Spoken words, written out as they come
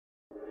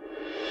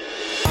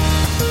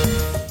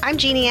I'm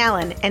Jeannie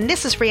Allen, and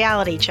this is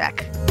Reality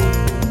Check.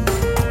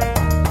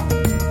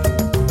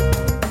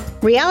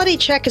 Reality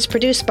Check is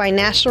produced by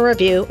National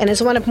Review and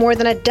is one of more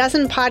than a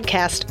dozen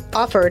podcasts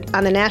offered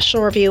on the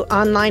National Review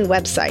online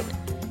website.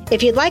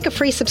 If you'd like a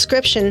free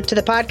subscription to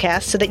the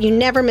podcast so that you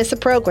never miss a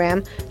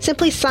program,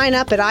 simply sign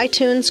up at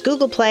iTunes,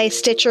 Google Play,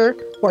 Stitcher,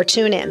 or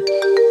TuneIn.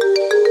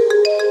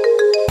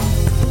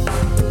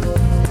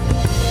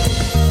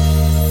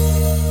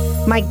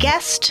 My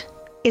guest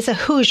is a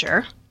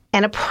Hoosier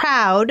and a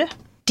proud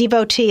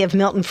devotee of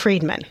Milton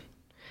Friedman.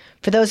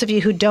 For those of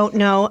you who don't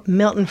know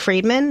Milton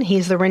Friedman,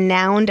 he's the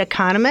renowned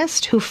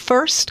economist who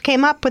first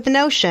came up with the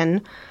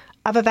notion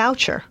of a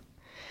voucher.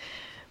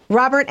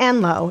 Robert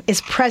Enlow is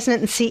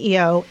president and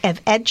CEO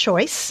of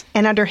EdChoice,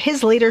 and under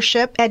his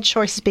leadership,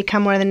 EdChoice has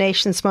become one of the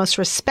nation's most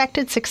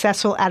respected,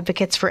 successful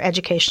advocates for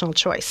educational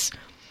choice.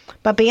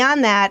 But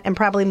beyond that, and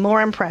probably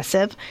more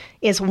impressive,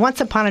 is once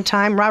upon a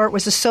time, Robert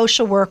was a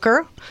social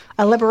worker,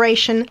 a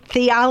liberation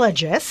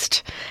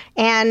theologist,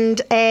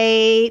 and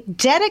a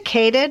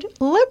dedicated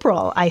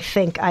liberal, I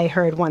think I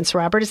heard once,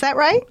 Robert. Is that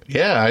right?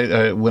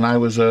 Yeah. When I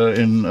was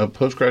in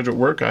postgraduate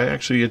work, I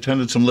actually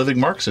attended some living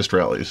Marxist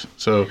rallies.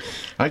 So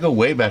I go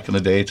way back in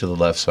the day to the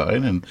left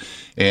side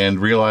and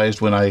realized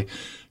when I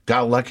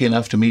got lucky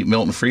enough to meet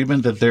Milton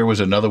Friedman that there was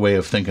another way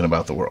of thinking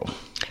about the world.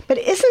 But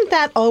isn't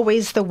that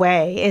always the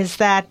way, is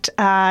that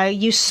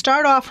you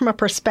start off from a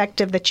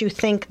perspective that you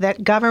think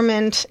that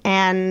government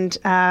and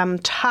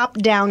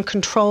top-down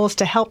controls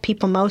to help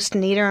people most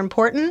in need are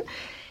important,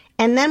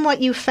 and then what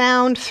you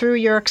found through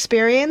your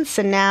experience,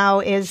 and now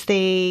is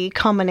the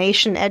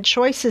culmination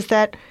EdChoice, is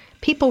that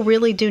people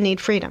really do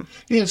need freedom.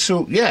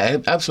 Yeah,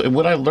 absolutely.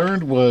 What I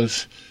learned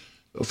was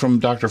from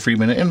Dr.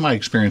 Friedman, and my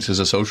experience as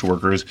a social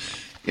worker, is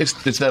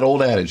it's that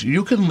old adage,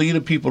 you can lead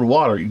a people to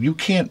water, you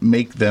can't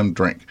make them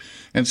drink.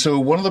 And so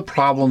one of the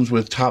problems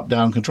with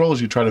top-down control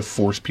is you try to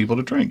force people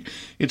to drink.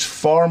 It's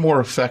far more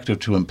effective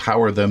to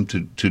empower them to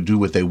do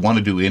what they want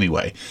to do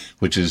anyway,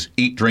 which is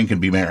eat, drink, and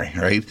be merry,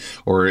 right?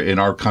 Or in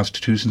our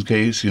Constitution's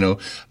case,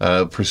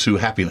 pursue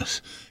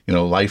happiness.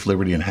 Life,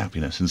 liberty, and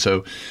happiness. And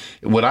so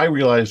what I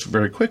realized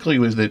very quickly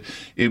was that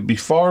it'd be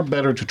far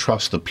better to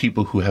trust the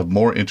people who have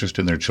more interest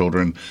in their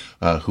children,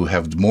 who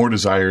have more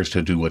desires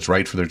to do what's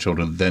right for their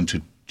children than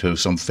to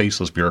some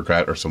faceless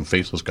bureaucrat or some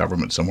faceless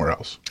government somewhere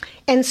else.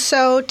 And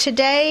so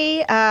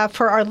today,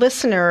 for our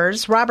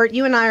listeners, Robert,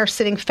 you and I are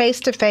sitting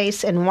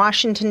face-to-face in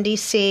Washington,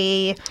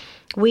 D.C.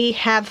 We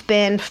have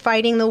been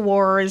fighting the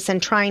wars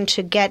and trying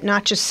to get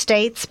not just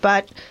states,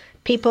 but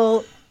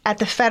people at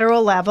the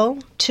federal level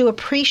to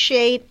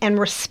appreciate and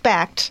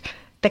respect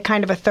the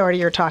kind of authority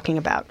you're talking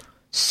about.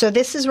 So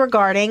this is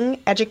regarding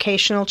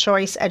educational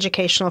choice,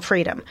 educational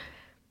freedom.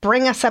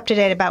 Bring us up to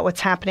date about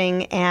what's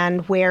happening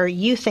and where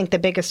you think the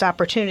biggest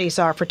opportunities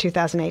are for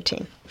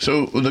 2018.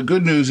 So the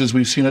good news is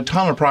we've seen a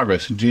ton of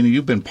progress. And Gina,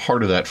 you've been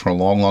part of that for a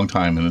long, long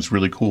time, and it's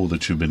really cool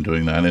that you've been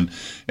doing that.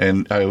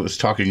 And I was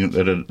talking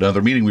at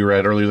another meeting we were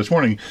at earlier this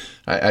morning.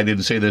 I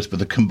didn't say this, but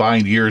the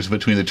combined years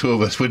between the two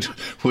of us would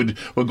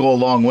go a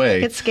long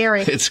way. It's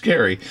scary. It's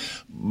scary.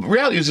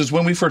 Reality is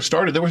when we first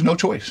started, there was no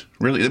choice,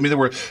 really. I mean,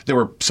 there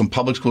were some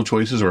public school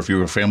choices, or if you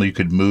were a family, you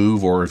could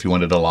move, or if you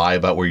wanted to lie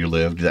about where you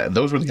lived.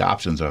 Those were the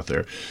options out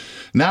there.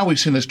 Now we've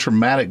seen this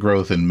dramatic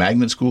growth in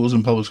magnet schools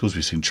and public schools.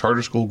 We've seen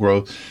charter school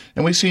growth,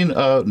 and we've seen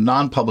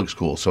non-public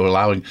schools, so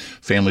allowing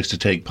families to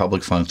take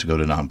public funds to go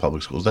to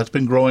non-public schools. That's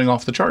been growing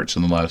off the charts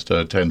in the last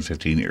 10,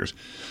 15 years.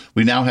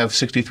 We now have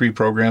 63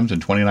 programs in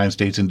 29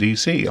 states and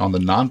D.C. on the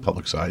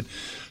non-public side.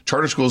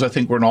 Charter schools, I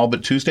think we're in all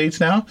but 2 states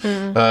now.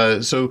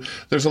 So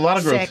there's a lot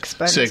of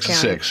growth.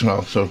 Six.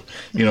 Well, so,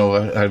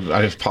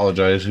 I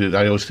apologize.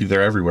 I always think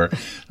they're everywhere.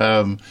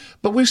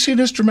 But we've seen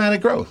this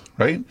dramatic growth,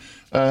 right?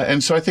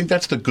 And so I think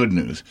that's the good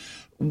news.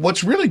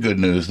 What's really good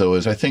news, though,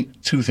 is I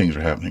think 2 things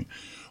are happening.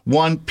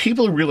 One,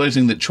 people are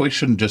realizing that choice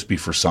shouldn't just be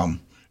for some.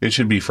 It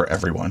should be for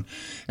everyone.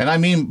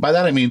 And by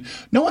that I mean,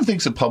 no one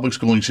thinks that public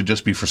schooling should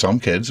just be for some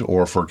kids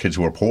or for kids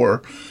who are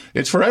poor.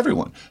 It's for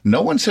everyone.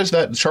 No one says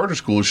that charter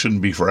schools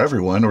shouldn't be for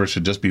everyone or it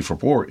should just be for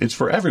poor. It's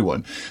for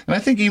everyone. And I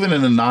think even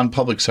in the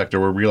non-public sector,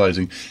 we're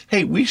realizing,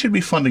 hey, we should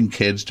be funding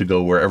kids to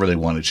go wherever they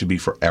want. It should be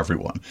for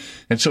everyone.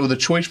 And so the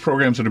choice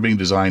programs that are being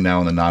designed now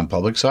on the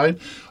non-public side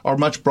are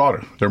much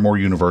broader. They're more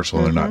universal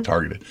and they're not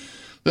targeted.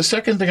 The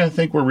second thing I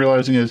think we're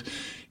realizing is,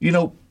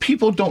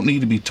 people don't need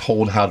to be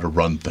told how to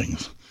run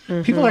things.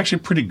 People are actually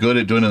pretty good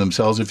at doing it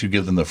themselves if you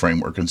give them the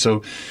framework. And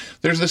so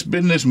there's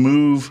been this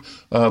move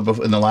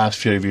in the last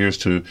few years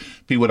to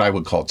be what I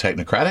would call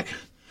technocratic.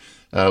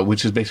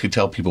 which is basically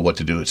tell people what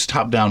to do. It's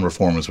top-down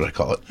reform is what I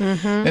call it.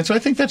 Mm-hmm. And so I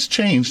think that's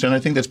changed, and I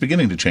think that's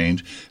beginning to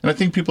change. And I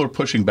think people are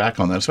pushing back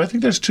on that. So I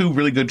think there's two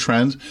really good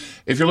trends.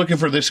 If you're looking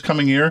for this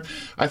coming year,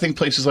 I think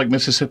places like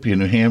Mississippi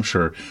and New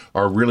Hampshire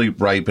are really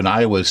ripe, and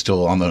Iowa is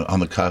still on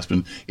the cusp,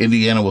 and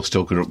Indiana will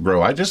still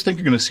grow. I just think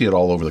you're going to see it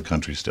all over the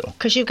country still.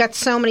 Because you've got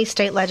so many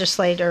state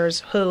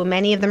legislators who,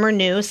 many of them are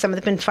new, some of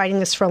them have been fighting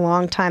this for a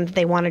long time, that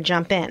they want to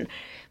jump in.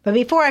 But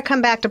before I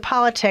come back to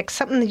politics,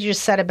 something that you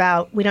just said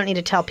about we don't need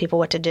to tell people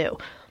what to do.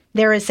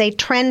 There is a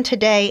trend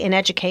today in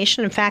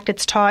education. In fact,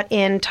 it's taught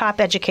in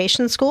top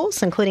education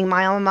schools, including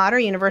my alma mater,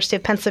 University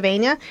of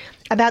Pennsylvania,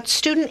 about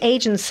student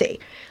agency.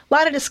 A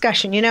lot of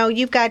discussion. You know,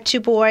 you've got 2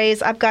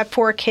 boys, I've got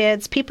 4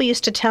 kids. People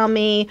used to tell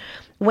me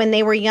when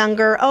they were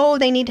younger, oh,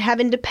 they need to have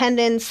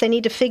independence, they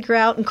need to figure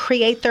out and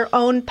create their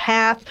own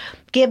path,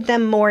 give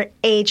them more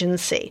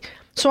agency.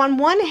 So on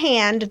one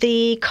hand,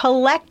 the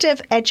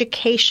collective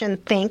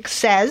education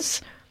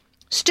says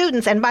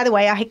students, and by the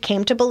way, I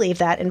came to believe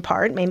that in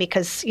part, maybe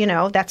because, you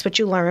know, that's what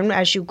you learn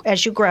as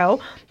you grow,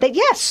 that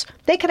yes,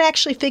 they could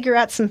actually figure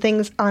out some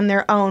things on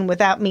their own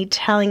without me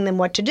telling them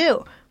what to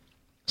do.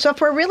 So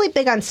if we're really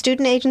big on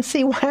student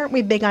agency, why aren't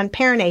we big on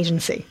parent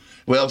agency?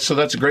 Well, so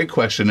that's a great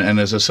question. And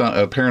as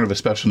a parent of a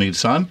special needs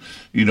son,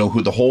 you know,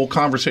 who the whole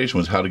conversation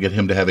was how to get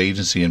him to have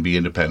agency and be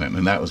independent.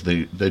 And that was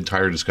the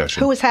entire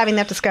discussion. Who was having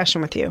that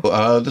discussion with you?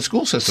 The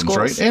school systems,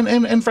 right?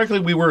 And frankly,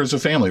 we were as a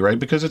family, right?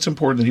 Because it's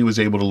important that he was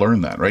able to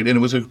learn that, right? And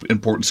it was an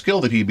important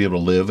skill that he'd be able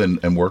to live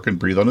and work and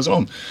breathe on his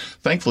own.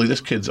 Thankfully,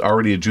 this kid's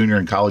already a junior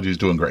in college. He's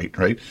doing great,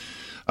 right?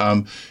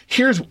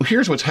 Here's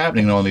what's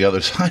happening on the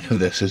other side of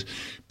this is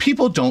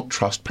people don't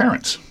trust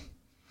parents.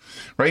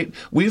 Right?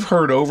 We've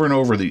heard over and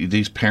over that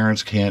these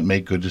parents can't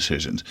make good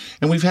decisions.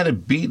 And we've had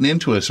it beaten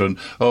into us on,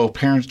 oh,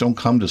 parents don't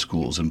come to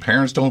schools and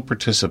parents don't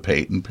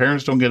participate and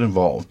parents don't get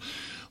involved.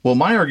 Well,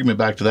 my argument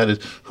back to that is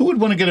who would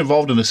want to get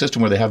involved in a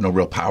system where they have no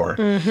real power?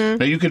 Mm-hmm.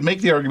 Now, you could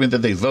make the argument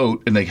that they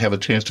vote and they have a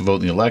chance to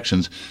vote in the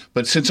elections,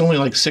 but since only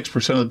like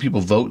 6% of the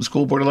people vote in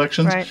school board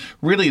elections,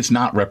 really it's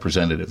not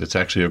representative. It's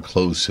actually a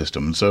closed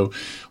system. And so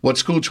what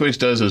school choice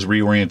does is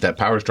reorient that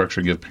power structure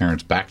and give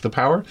parents back the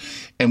power.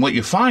 And what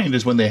you find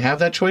is when they have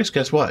that choice,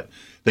 guess what?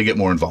 They get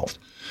more involved.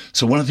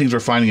 So one of the things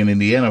we're finding in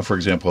Indiana, for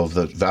example, of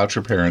the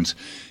voucher parents,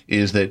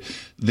 is that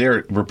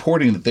they're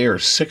reporting that they are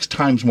 6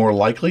 times more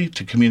likely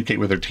to communicate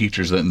with their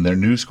teachers in their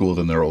new school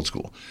than their old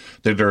school.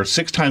 They're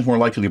 6 times more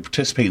likely to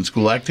participate in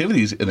school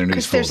activities in their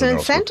new school than their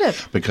old school. Because there's an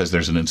incentive. Because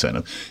there's an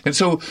incentive. And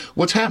so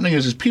what's happening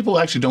is people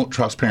actually don't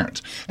trust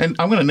parents. And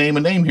I'm going to name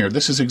a name here.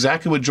 This is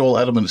exactly what Joel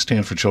Edelman at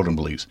Stand for Children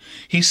believes.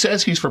 He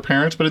says he's for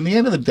parents, but in the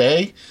end of the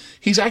day,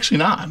 he's actually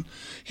not.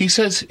 He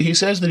says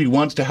that he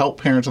wants to help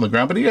parents on the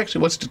ground, but he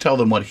actually wants to tell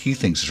them what he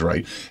thinks is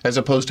right, as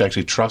opposed to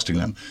actually trusting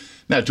them.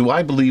 Now, do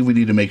I believe we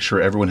need to make sure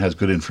everyone has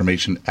good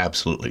information?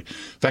 Absolutely.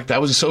 In fact, I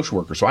was a social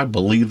worker, so I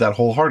believe that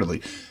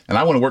wholeheartedly. And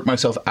I want to work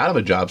myself out of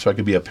a job so I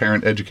could be a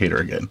parent educator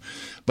again.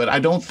 But I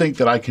don't think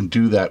that I can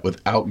do that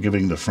without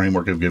giving the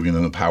framework of giving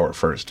them the power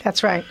first.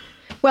 That's right.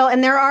 Well,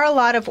 and there are a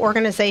lot of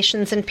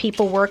organizations and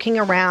people working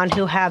around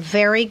who have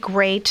very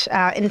great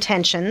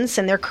intentions,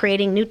 and they're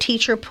creating new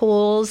teacher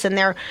pools, and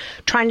they're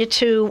trying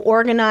to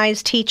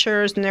organize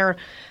teachers, and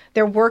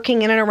they're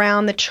working in and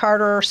around the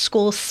charter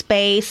school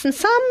space, and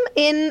some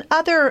in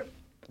other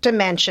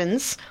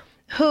dimensions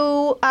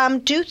who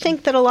do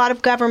think that a lot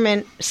of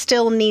government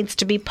still needs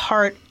to be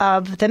part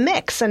of the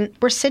mix. And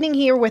we're sitting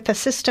here with a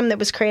system that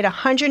was created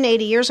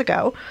 180 years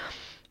ago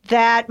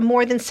that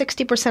more than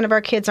 60% of our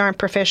kids aren't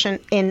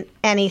proficient in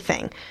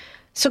anything.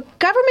 So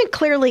government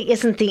clearly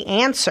isn't the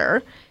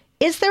answer.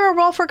 Is there a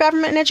role for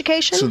government in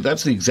education? So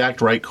that's the exact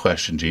right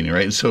question, Jeannie,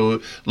 right? And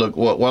so, look,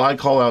 while I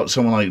call out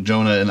someone like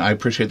Jonah, and I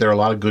appreciate there are a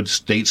lot of good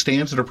state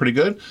stands that are pretty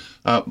good,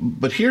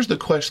 but here's the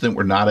question that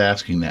we're not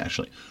asking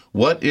nationally.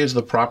 What is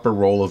the proper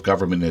role of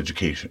government in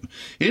education?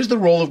 Is the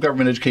role of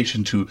government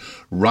education to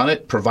run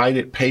it, provide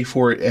it, pay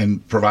for it,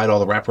 and provide all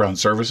the wraparound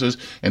services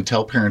and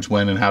tell parents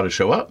when and how to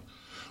show up?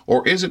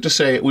 Or is it to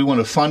say we want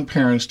to fund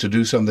parents to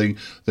do something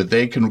that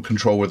they can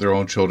control with their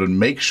own children,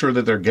 make sure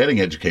that they're getting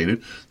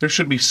educated? There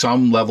should be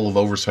some level of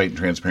oversight and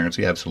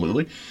transparency,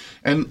 absolutely.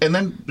 And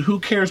then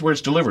who cares where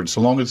it's delivered,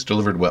 so long as it's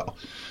delivered well?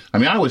 I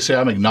mean, I always say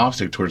I'm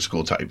agnostic towards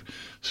school type.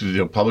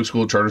 So, public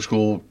school, charter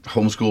school,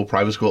 homeschool,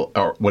 private school,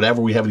 or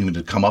whatever we haven't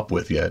even come up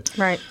with yet.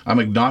 Right. I'm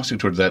agnostic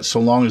towards that, so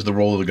long as the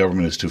role of the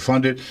government is to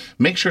fund it,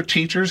 make sure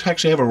teachers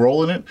actually have a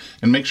role in it,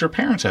 and make sure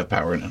parents have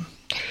power in it.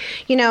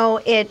 You know,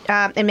 it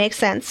makes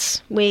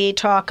sense. We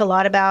talk a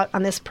lot about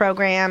on this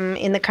program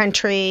in the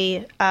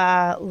country,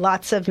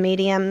 lots of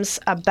mediums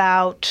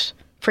about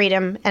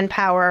freedom and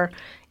power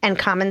and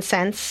common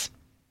sense.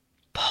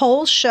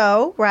 Polls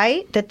show,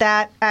 right,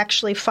 that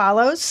actually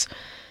follows.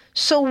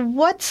 So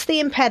what's the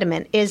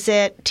impediment? Is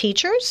it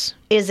teachers?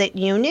 Is it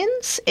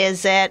unions?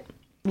 Is it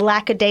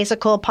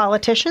lackadaisical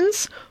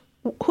politicians?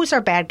 Who's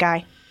our bad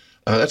guy?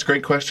 That's a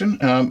great question.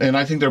 And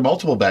I think there are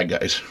multiple bad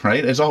guys,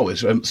 right, as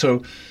always.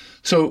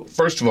 So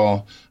first of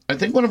all, I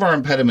think one of our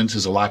impediments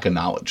is a lack of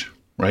knowledge,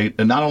 right?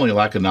 And not only a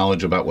lack of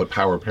knowledge about what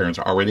power parents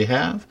already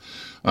have,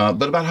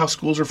 but about how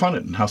schools are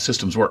funded and how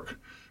systems work,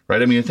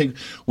 right? I mean, I think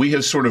we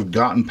have sort of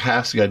gotten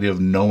past the idea of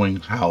knowing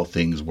how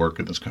things work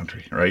in this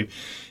country, right?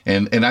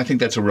 And I think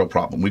that's a real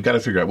problem. We've got to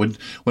figure out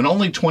when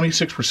only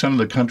 26% of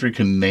the country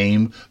can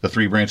name the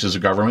 3 branches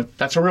of government,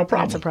 that's a real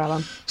problem. That's a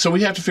problem. So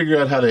we have to figure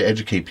out how to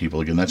educate people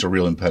again. That's a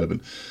real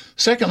impediment.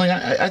 Secondly,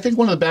 I think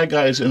one of the bad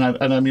guys, and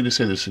I mean to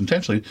say this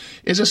intentionally,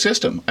 is a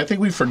system. I think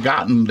we've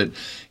forgotten that,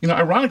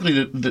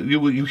 ironically, that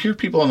you hear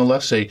people on the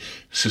left say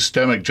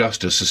systemic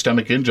justice,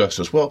 systemic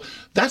injustice. Well,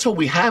 that's what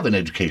we have in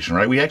education,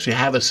 right? We actually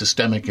have a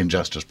systemic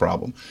injustice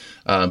problem.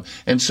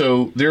 And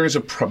so there is a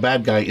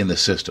bad guy in the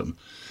system.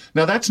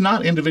 Now, that's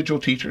not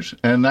individual teachers,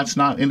 and that's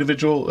not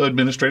individual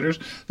administrators.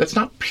 That's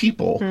not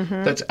people.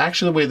 That's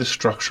actually the way the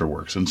structure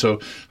works. And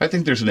so I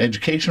think there's an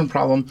education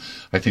problem.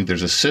 I think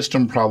there's a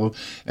system problem.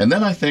 And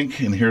then I think,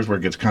 and here's where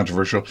it gets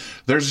controversial,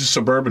 there's a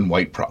suburban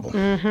white problem.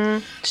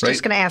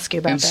 Just going to ask you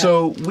about that. And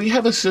so we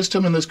have a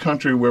system in this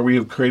country where we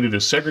have created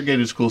a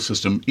segregated school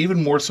system,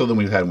 even more so than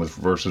we've had with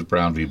versus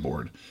Brown v.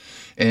 Board.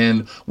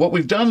 And what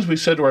we've done is we've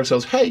said to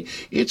ourselves, hey,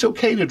 it's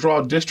okay to draw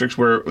districts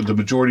where the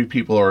majority of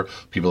people are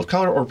people of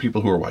color or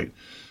people who are white.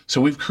 So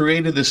we've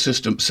created this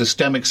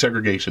systemic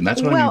segregation.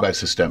 That's what I mean by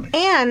systemic.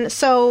 And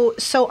so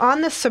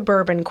on the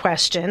suburban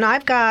question,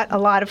 I've got a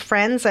lot of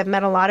friends. I've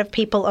met a lot of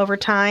people over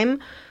time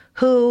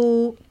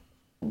who,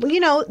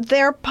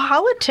 their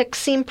politics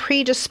seem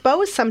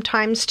predisposed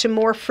sometimes to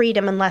more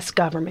freedom and less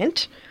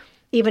government,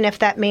 even if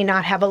that may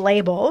not have a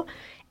label.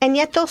 And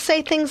yet they'll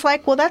say things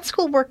like, well, that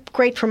school worked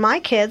great for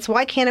my kids.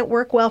 Why can't it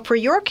work well for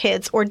your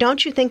kids? Or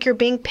don't you think you're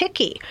being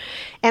picky?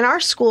 And our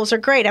schools are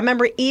great. I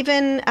remember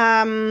even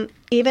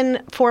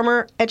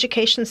former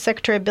Education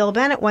Secretary Bill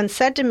Bennett once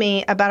said to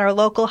me about our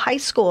local high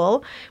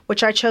school,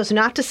 which I chose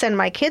not to send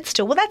my kids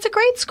to, well, that's a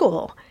great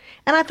school.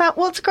 And I thought,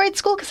 well, it's a great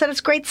school because it's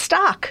great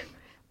stock.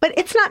 But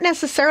it's not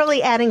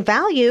necessarily adding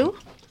value.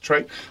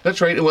 That's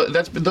right. Well,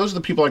 those are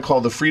the people I call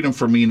the freedom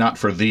for me, not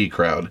for thee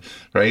crowd,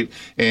 right?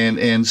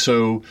 And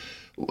so...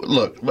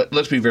 Look,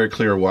 let's be very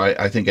clear why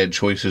I think ed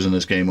choice is in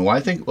this game and why I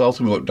think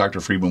ultimately what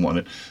Dr. Friedman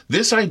wanted.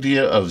 This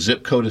idea of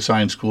zip code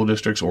assigned school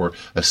districts or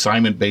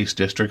assignment-based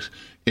districts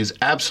is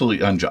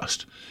absolutely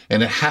unjust,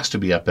 and it has to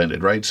be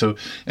upended, right? So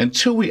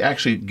until we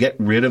actually get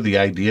rid of the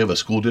idea of a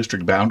school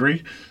district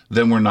boundary,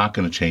 then we're not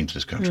going to change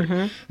this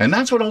country. And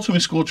that's what ultimately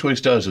school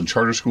choice does in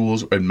charter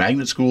schools and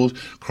magnet schools,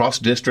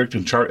 cross-district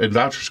and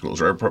voucher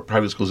schools or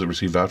private schools that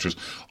receive vouchers.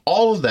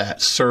 All of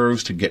that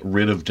serves to get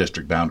rid of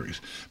district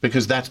boundaries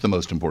because that's the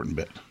most important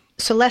bit.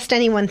 So lest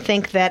anyone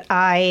think that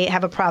I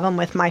have a problem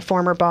with my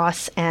former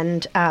boss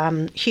and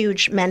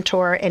huge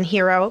mentor and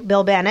hero,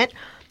 Bill Bennett,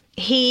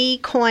 he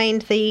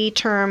coined the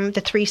term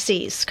the 3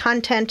 C's,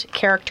 content,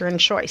 character, and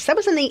choice. That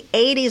was in the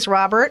 80s,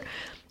 Robert.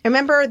 I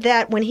remember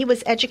that when he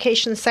was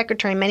education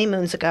secretary many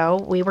moons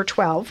ago, we were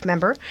 12,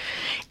 remember?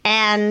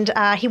 And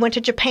he went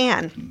to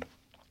Japan.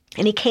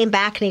 And he came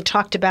back and he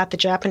talked about the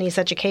Japanese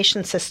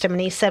education system.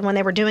 And he said when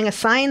they were doing a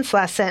science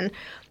lesson,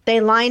 they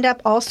lined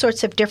up all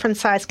sorts of different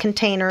size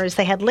containers.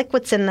 They had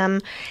liquids in them,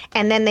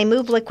 and then they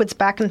moved liquids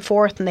back and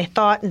forth, and they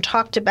thought and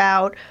talked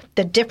about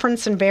the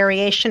difference and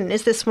variation.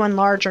 Is this one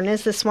larger, and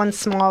is this one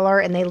smaller?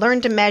 And they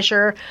learned to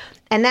measure,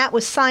 and that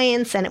was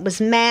science, and it was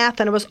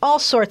math, and it was all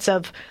sorts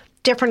of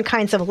different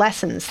kinds of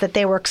lessons that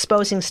they were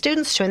exposing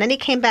students to. And then he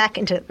came back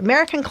into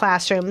American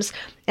classrooms,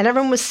 and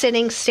everyone was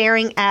sitting,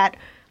 staring at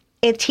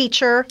a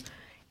teacher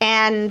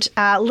and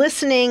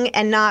listening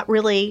and not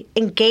really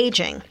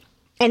engaging.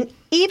 And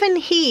even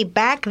he,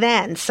 back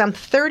then, some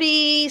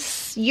 30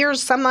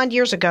 years, some odd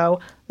years ago,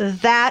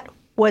 that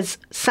was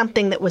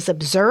something that was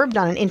observed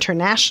on an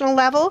international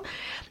level.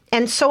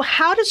 And so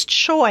how does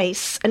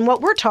choice and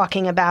what we're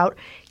talking about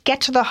get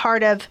to the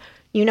heart of,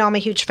 I'm a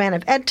huge fan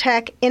of ed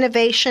tech,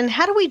 innovation.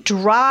 How do we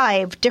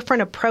drive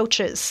different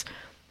approaches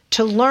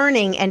to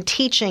learning and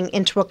teaching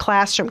into a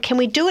classroom? Can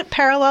we do it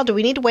parallel? Do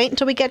we need to wait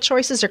until we get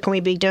choices, or can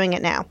we be doing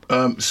it now?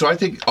 So I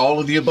think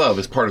all of the above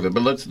is part of it.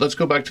 But let's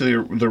go back to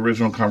the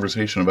original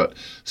conversation about.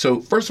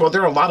 So first of all,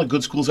 there are a lot of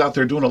good schools out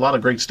there doing a lot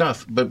of great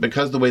stuff, but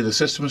because of the way the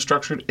system is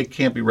structured, it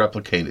can't be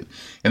replicated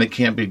and it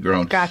can't be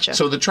grown. Gotcha.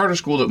 So the charter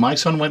school that my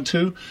son went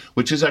to,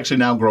 which is actually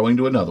now growing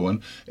to another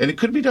one, and it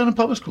could be done in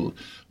public school.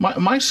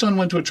 My son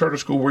went to a charter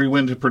school where he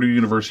went to Purdue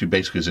University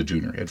basically as a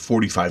junior. He had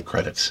 45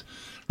 credits.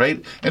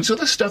 Right? And so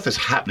this stuff is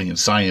happening in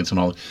science and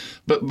all,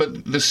 but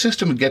the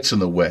system gets in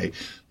the way.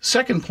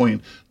 Second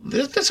point,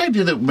 this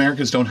idea that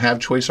Americans don't have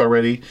choice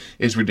already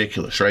is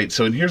ridiculous, right?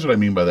 So, and here's what I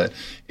mean by that.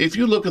 If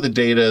you look at the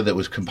data that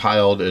was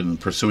compiled in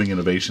Pursuing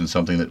Innovation,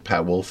 something that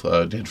Pat Wolf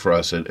did for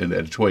us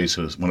at Choice,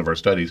 it was one of our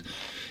studies,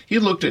 he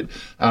looked at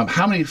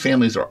how many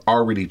families are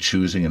already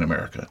choosing in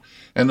America.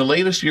 And the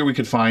latest year we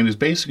could find is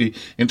basically,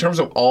 in terms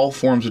of all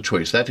forms of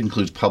choice, that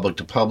includes public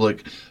to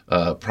public,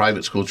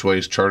 private school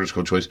choice, charter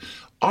school choice,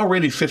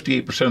 already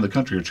 58% of the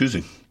country are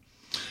choosing.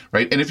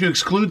 Right? And if you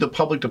exclude the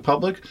public to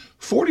public,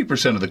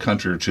 40% of the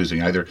country are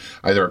choosing either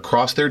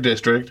across their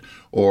district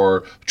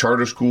or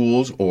charter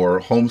schools or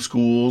home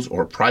schools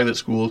or private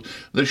schools.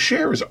 The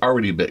share is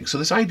already big. So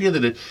this idea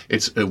that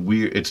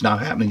it's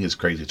not happening is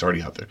crazy. It's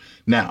already out there.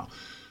 Now,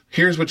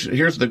 here's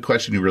the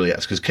question you really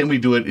ask, is can we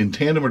do it in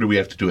tandem or do we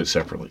have to do it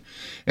separately?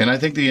 And I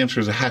think the answer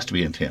is it has to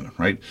be in tandem,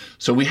 right?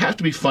 So we have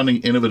to be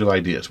funding innovative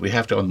ideas. We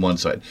have to on one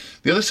side.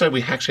 The other side,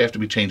 we actually have to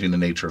be changing the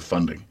nature of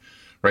funding,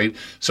 right?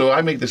 So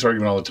I make this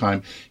argument all the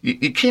time.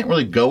 You can't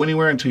really go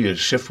anywhere until you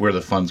shift where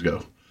the funds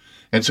go.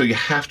 And so you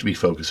have to be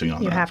focusing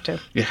on that. You have to.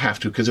 You have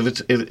to, because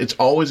if it's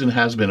always and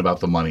has been about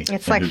the money.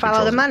 It's like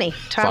follow the money.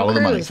 Tom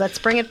Cruise, let's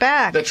bring it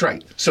back. That's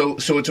right. So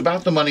it's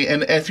about the money.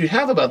 And if you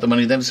have about the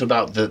money, then it's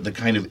about the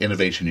kind of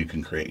innovation you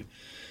can create.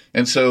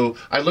 And so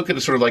I look at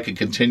it sort of like a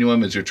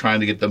continuum. As you're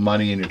trying to get the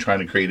money and you're trying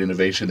to create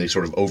innovation, they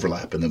sort of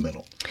overlap in the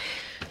middle.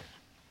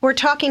 We're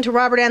talking to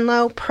Robert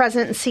Enlow,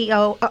 President and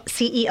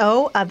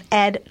CEO of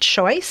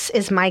EdChoice,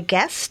 is my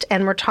guest,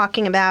 and we're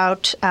talking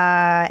about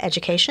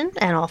education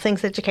and all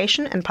things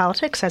education and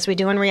politics, as we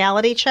do in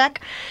Reality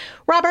Check.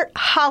 Robert,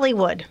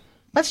 Hollywood.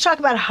 Let's talk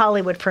about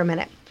Hollywood for a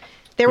minute.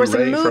 There was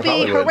a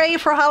movie, hooray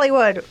for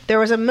Hollywood. There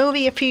was a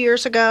movie a few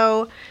years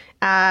ago,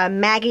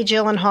 Maggie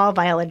Gyllenhaal,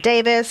 Viola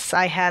Davis.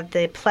 I had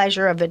the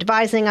pleasure of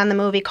advising on the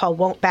movie called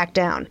Won't Back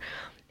Down.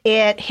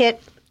 It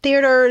hit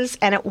theaters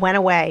and it went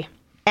away.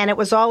 And it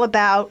was all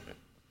about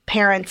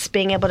parents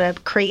being able to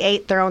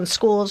create their own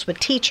schools with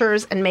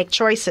teachers and make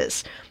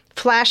choices.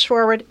 Flash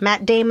forward,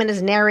 Matt Damon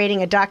is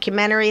narrating a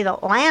documentary that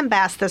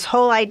lambasts this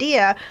whole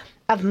idea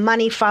of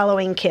money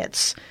following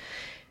kids.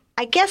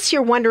 I guess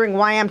you're wondering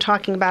why I'm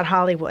talking about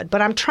Hollywood,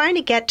 but I'm trying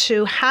to get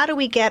to how do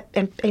we get,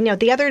 and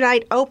the other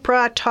night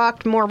Oprah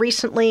talked more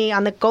recently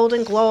on the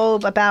Golden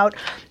Globe about,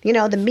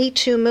 the Me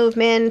Too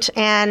movement,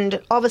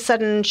 and all of a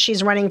sudden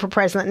she's running for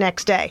president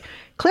next day.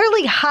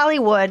 Clearly,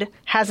 Hollywood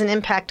has an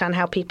impact on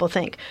how people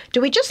think. Do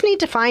we just need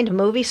to find a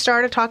movie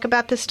star to talk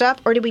about this stuff?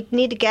 Or do we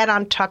need to get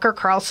on Tucker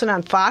Carlson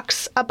on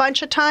Fox a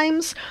bunch of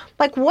times?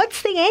 Like,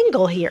 what's the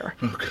angle here?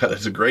 Oh, God,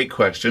 that's a great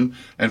question.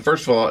 And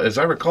first of all, as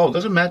I recall,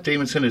 doesn't Matt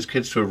Damon send his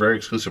kids to a very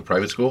exclusive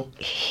private school?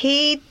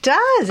 He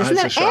does. Isn't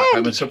that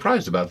Ed? I'm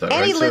surprised about that.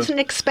 And he lives in an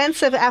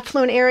expensive,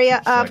 affluent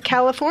area of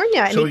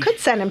California. And he could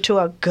send him to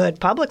a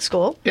good public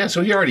school. Yeah,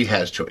 so he already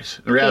has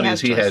choice. The reality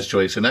is he has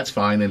choice, and that's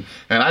fine. And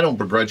I don't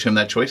begrudge him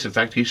that choice. In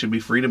fact, he should be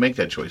free to make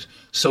that choice.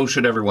 So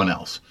should everyone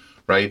else,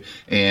 right?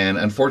 And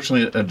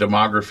unfortunately,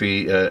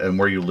 demography and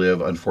where you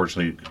live,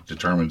 unfortunately,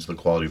 determines the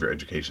quality of your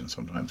education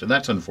sometimes. And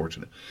that's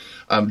unfortunate.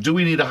 Do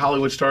we need a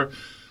Hollywood star?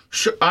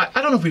 Sure. I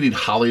don't know if we need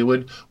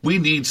Hollywood. We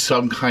need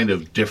some kind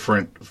of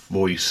different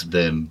voice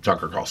than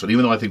Tucker Carlson.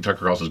 Even though I think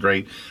Tucker Carlson is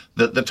great,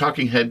 the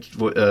talking head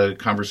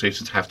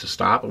conversations have to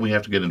stop, and we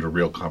have to get into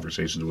real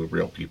conversations with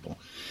real people.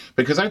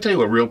 Because I tell you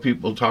what real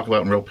people talk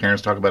about and real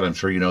parents talk about, I'm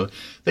sure you know,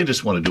 they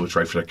just want to do what's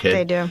right for their kid.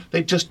 They do.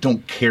 They just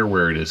don't care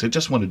where it is. They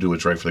just want to do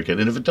what's right for their kid.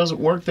 And if it doesn't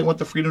work, they want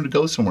the freedom to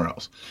go somewhere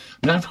else.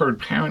 And I've heard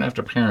parent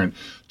after parent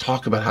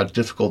talk about how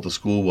difficult the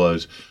school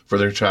was for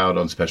their child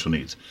on special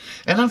needs.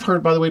 And I've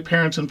heard, by the way,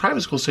 parents in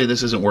private schools say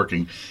this isn't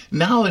working.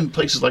 Now in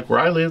places like where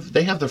I live,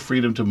 they have the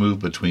freedom to move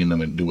between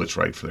them and do what's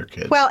right for their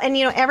kids. Well, and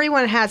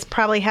everyone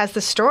probably has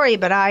the story,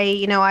 but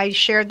I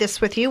shared this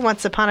with you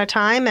once upon a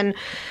time, and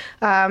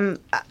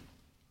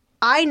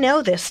I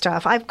know this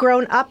stuff. I've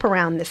grown up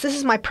around this. This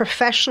is my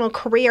professional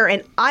career,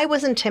 and I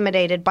was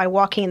intimidated by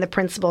walking in the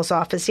principal's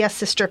office. Yes,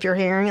 sister, if you're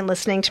hearing and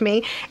listening to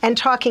me, and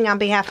talking on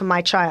behalf of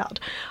my child.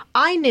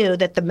 I knew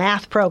that the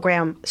math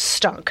program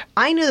stunk.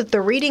 I knew that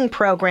the reading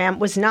program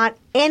was not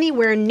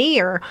anywhere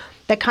near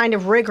the kind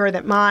of rigor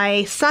that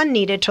my son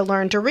needed to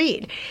learn to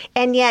read.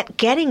 And yet,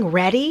 getting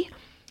ready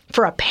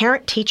for a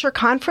parent-teacher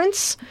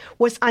conference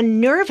was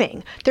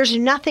unnerving. There's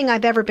nothing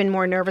I've ever been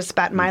more nervous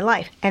about in my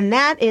life. And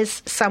that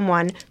is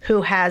someone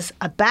who has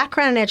a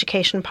background in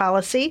education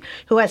policy,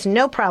 who has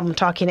no problem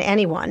talking to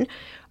anyone.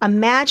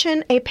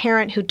 Imagine a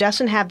parent who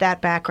doesn't have that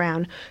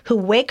background, who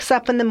wakes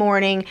up in the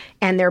morning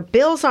and their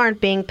bills aren't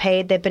being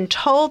paid. They've been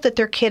told that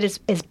their kid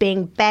is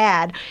being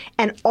bad,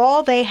 and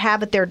all they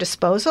have at their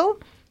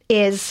disposal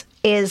is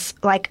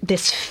like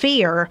this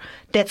fear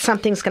that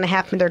something's going to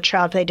happen to their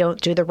child if they don't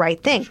do the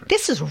right thing. Sure.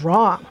 This is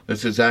wrong.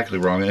 That's exactly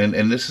wrong.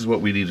 And this is what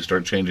we need to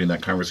start changing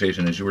that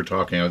conversation. As you were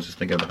talking, I was just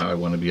thinking about how I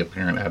want to be a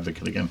parent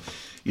advocate again.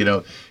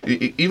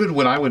 Even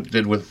when I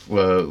did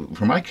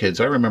for my kids,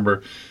 I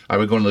remember I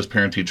would go to this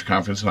parent-teacher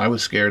conference, and I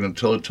was scared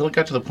until it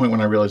got to the point when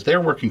I realized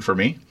they're working for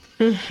me.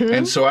 Mm-hmm.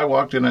 And so I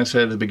walked in, I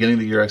said at the beginning of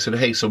the year, I said,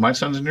 hey, so my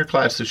son's in your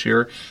class this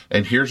year,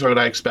 and here's what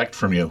I expect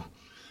from you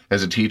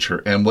as a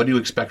teacher, and what do you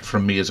expect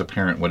from me as a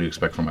parent? What do you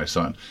expect from my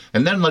son?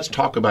 And then let's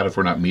talk about if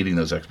we're not meeting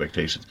those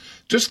expectations.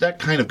 Just that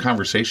kind of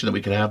conversation that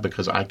we could have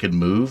because I could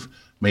move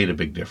made a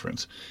big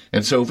difference.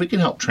 And so if we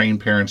can help train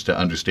parents to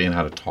understand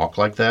how to talk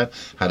like that,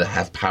 how to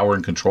have power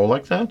and control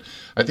like that,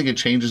 I think it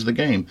changes the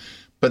game.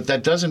 But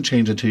that doesn't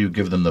change until you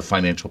give them the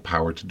financial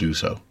power to do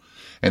so.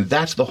 And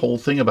that's the whole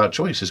thing about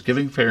choice, is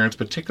giving parents,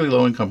 particularly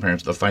low-income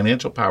parents, the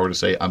financial power to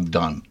say, I'm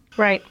done.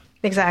 Right.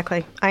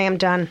 Exactly. I am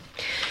done.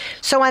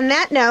 So on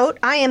that note,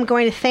 I am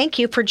going to thank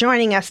you for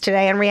joining us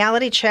today on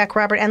Reality Check.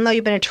 Robert Enlow,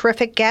 you've been a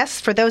terrific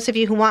guest. For those of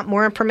you who want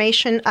more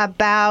information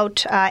about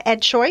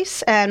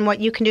EdChoice and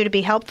what you can do to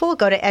be helpful,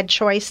 go to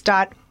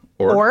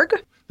edchoice.org.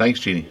 Thanks,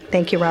 Jeannie.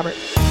 Thank you, Robert.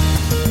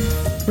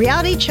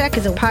 Reality Check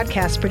is a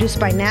podcast produced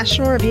by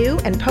National Review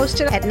and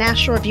posted at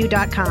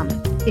nationalreview.com.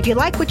 If you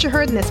like what you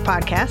heard in this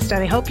podcast,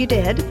 and I hope you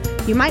did,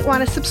 you might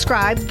want to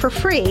subscribe for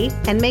free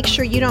and make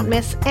sure you don't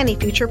miss any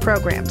future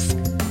programs.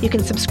 You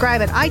can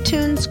subscribe at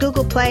iTunes,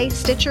 Google Play,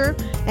 Stitcher,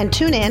 and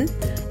TuneIn.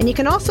 And you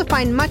can also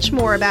find much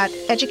more about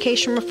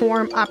education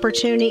reform,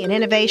 opportunity, and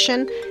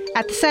innovation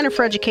at the Center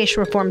for Education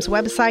Reform's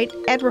website,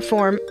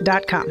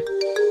 edreform.com.